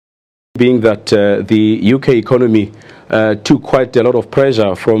being that the UK economy took quite a lot of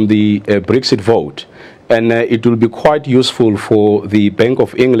pressure from the Brexit vote. And it will be quite useful for the Bank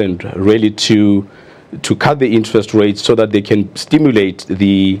of England really to cut the interest rates so that they can stimulate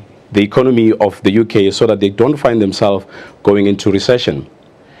the economy of the UK so that they don't find themselves going into recession.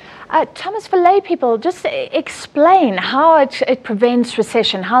 Thomas, for lay people, just explain how it prevents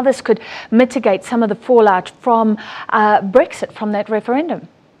recession, how this could mitigate some of the fallout from Brexit, from that referendum.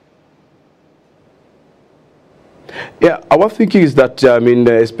 Yeah, our thinking is that,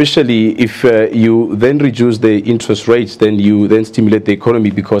 especially if you then reduce the interest rates, then you then stimulate the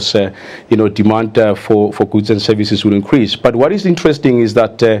economy because, demand for goods and services will increase. But what is interesting is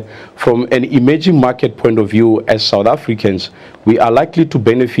that from an emerging market point of view, as South Africans, we are likely to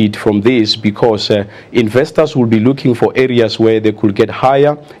benefit from this because investors will be looking for areas where they could get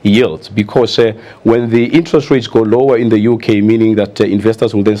higher yields because when the interest rates go lower in the UK, meaning that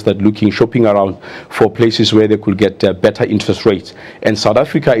investors will then start shopping around for places where they could get better interest rates. And South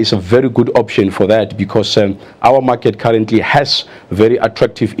Africa is a very good option for that because our market currently has very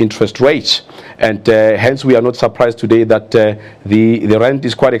attractive interest rates. And hence we are not surprised today that the rand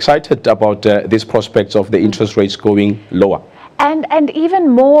is quite excited about these prospects of the interest rates going lower. And even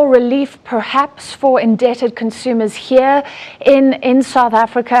more relief perhaps for indebted consumers here in South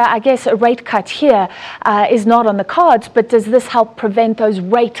Africa. I guess a rate cut here is not on the cards, but does this help prevent those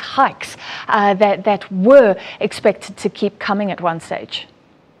rate hikes that were expected to keep coming at one stage?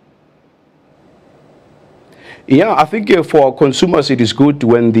 Yeah, I think for consumers it is good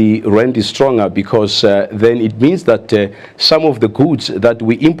when the rand is stronger because then it means that some of the goods that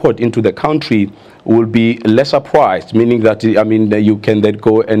we import into the country will be lesser priced, meaning that, you can then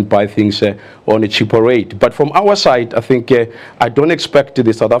go and buy things on a cheaper rate. But from our side, I think I don't expect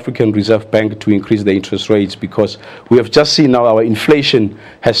the South African Reserve Bank to increase the interest rates because we have just seen now our inflation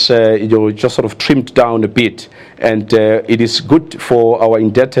has just sort of trimmed down a bit. And it is good for our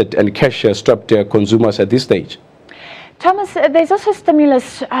indebted and cash-strapped consumers at this stage. Thomas, there's also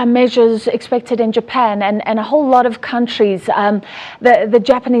stimulus measures expected in Japan and a whole lot of countries. The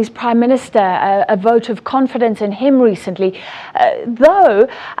Japanese Prime Minister, a vote of confidence in him recently, though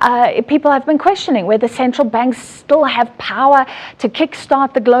people have been questioning whether central banks still have power to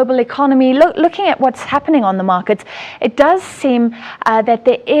kickstart the global economy. Looking at what's happening on the markets, it does seem that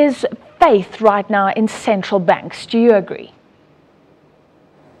there is faith right now in central banks. Do you agree?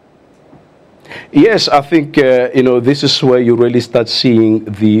 Yes, I think, this is where you really start seeing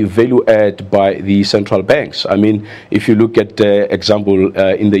the value add by the central banks. If you look at, example,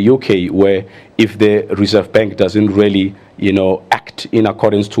 in the UK, where if the Reserve Bank doesn't really, act in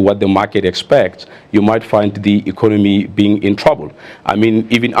accordance to what the market expects, you might find the economy being in trouble.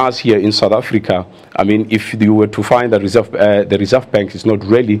 Even us here in South Africa, if you were to find that the Reserve Bank is not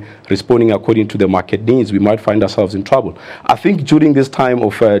really responding according to the market needs, we might find ourselves in trouble. I think during this time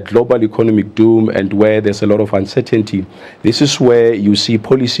of global economic doom and where there's a lot of uncertainty, this is where you see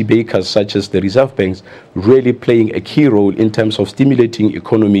policy makers such as the Reserve Banks really playing a key role in terms of stimulating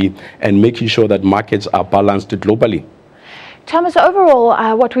economy and making sure that markets are balanced globally. Thomas,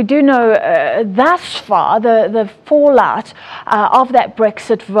 overall, what we do know thus far, the fallout of that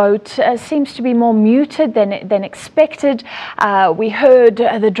Brexit vote seems to be more muted than expected. We heard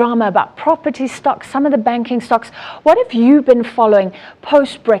the drama about property stocks, some of the banking stocks. What have you been following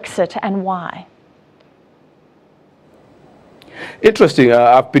post-Brexit and why? Interesting.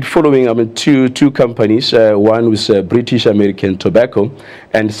 I've been following two companies. One was British American Tobacco,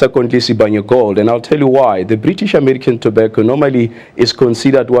 and secondly Sibanye Gold. And I'll tell you why. The British American Tobacco normally is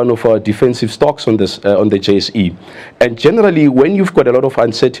considered one of our defensive stocks on this on the JSE. And generally, when you've got a lot of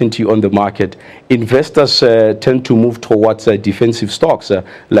uncertainty on the market, investors tend to move towards defensive stocks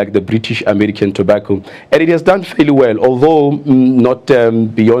like the British American Tobacco. And it has done fairly well, although not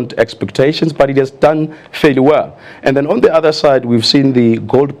beyond expectations, but it has done fairly well. And then on the other side, we've seen the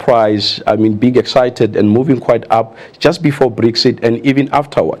gold price, being excited and moving quite up just before Brexit and even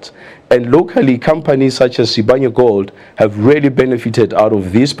afterwards. And locally, companies such as Sibanye Gold have really benefited out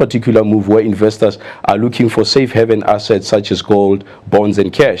of this particular move where investors are looking for safe haven assets such as gold, bonds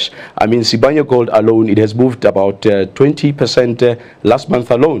and cash. Sibanye Gold alone, it has moved about 20% last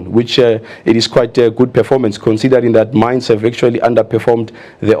month alone, which it is quite a good performance considering that mines have actually underperformed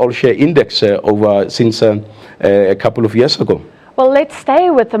the all-share index since a couple of years ago. Well, let's stay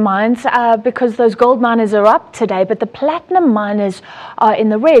with the mines because those gold miners are up today, but the platinum miners are in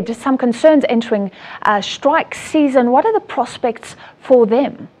the red. Some concerns entering strike season. What are the prospects for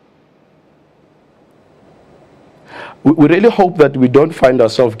them? we really hope that we don't find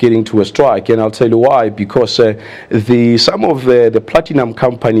ourselves getting to a strike, and I'll tell you why. Because some of the platinum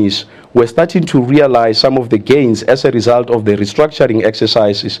companies were starting to realize some of the gains as a result of the restructuring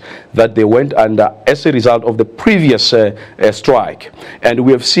exercises that they went under as a result of the previous strike. And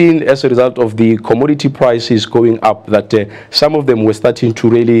we have seen, as a result of the commodity prices going up, that some of them were starting to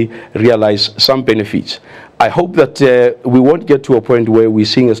really realize some benefits. I hope that we won't get to a point where we're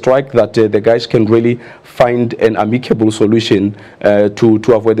seeing a strike, that the guys can really find an amicable solution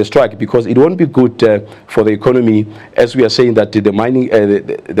to avoid the strike, because it won't be good for the economy, as we are saying that the mining,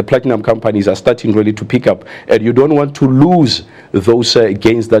 the platinum companies are starting really to pick up, and you don't want to lose those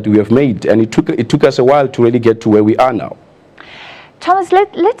gains that we have made. And it took us a while to really get to where we are now. Thomas,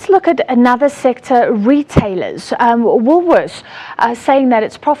 let's look at another sector, retailers. Woolworths saying that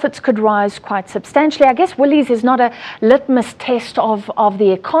its profits could rise quite substantially. I guess Woolies is not a litmus test of the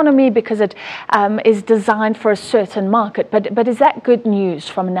economy, because it is designed for a certain market. But is that good news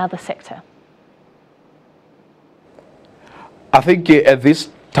from another sector? I think at this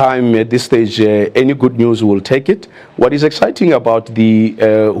time, at this stage, any good news will take it. What is exciting about the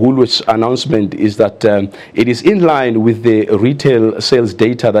Woolworths announcement is that it is in line with the retail sales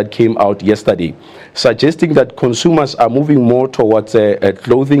data that came out yesterday, suggesting that consumers are moving more towards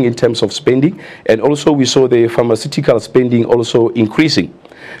clothing in terms of spending, and also we saw the pharmaceutical spending also increasing.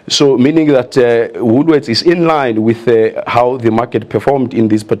 So meaning that Woolworths is in line with how the market performed in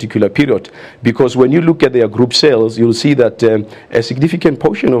this particular period. Because when you look at their group sales, you'll see that a significant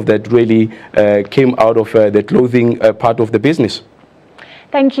portion of that really came out of the clothing part of the business.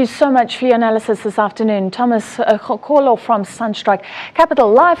 Thank you so much for your analysis this afternoon. Thomas Kgokolo from Sunstrike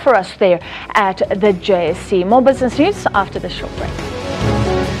Capital, live for us there at the JSE. More business news after this short break.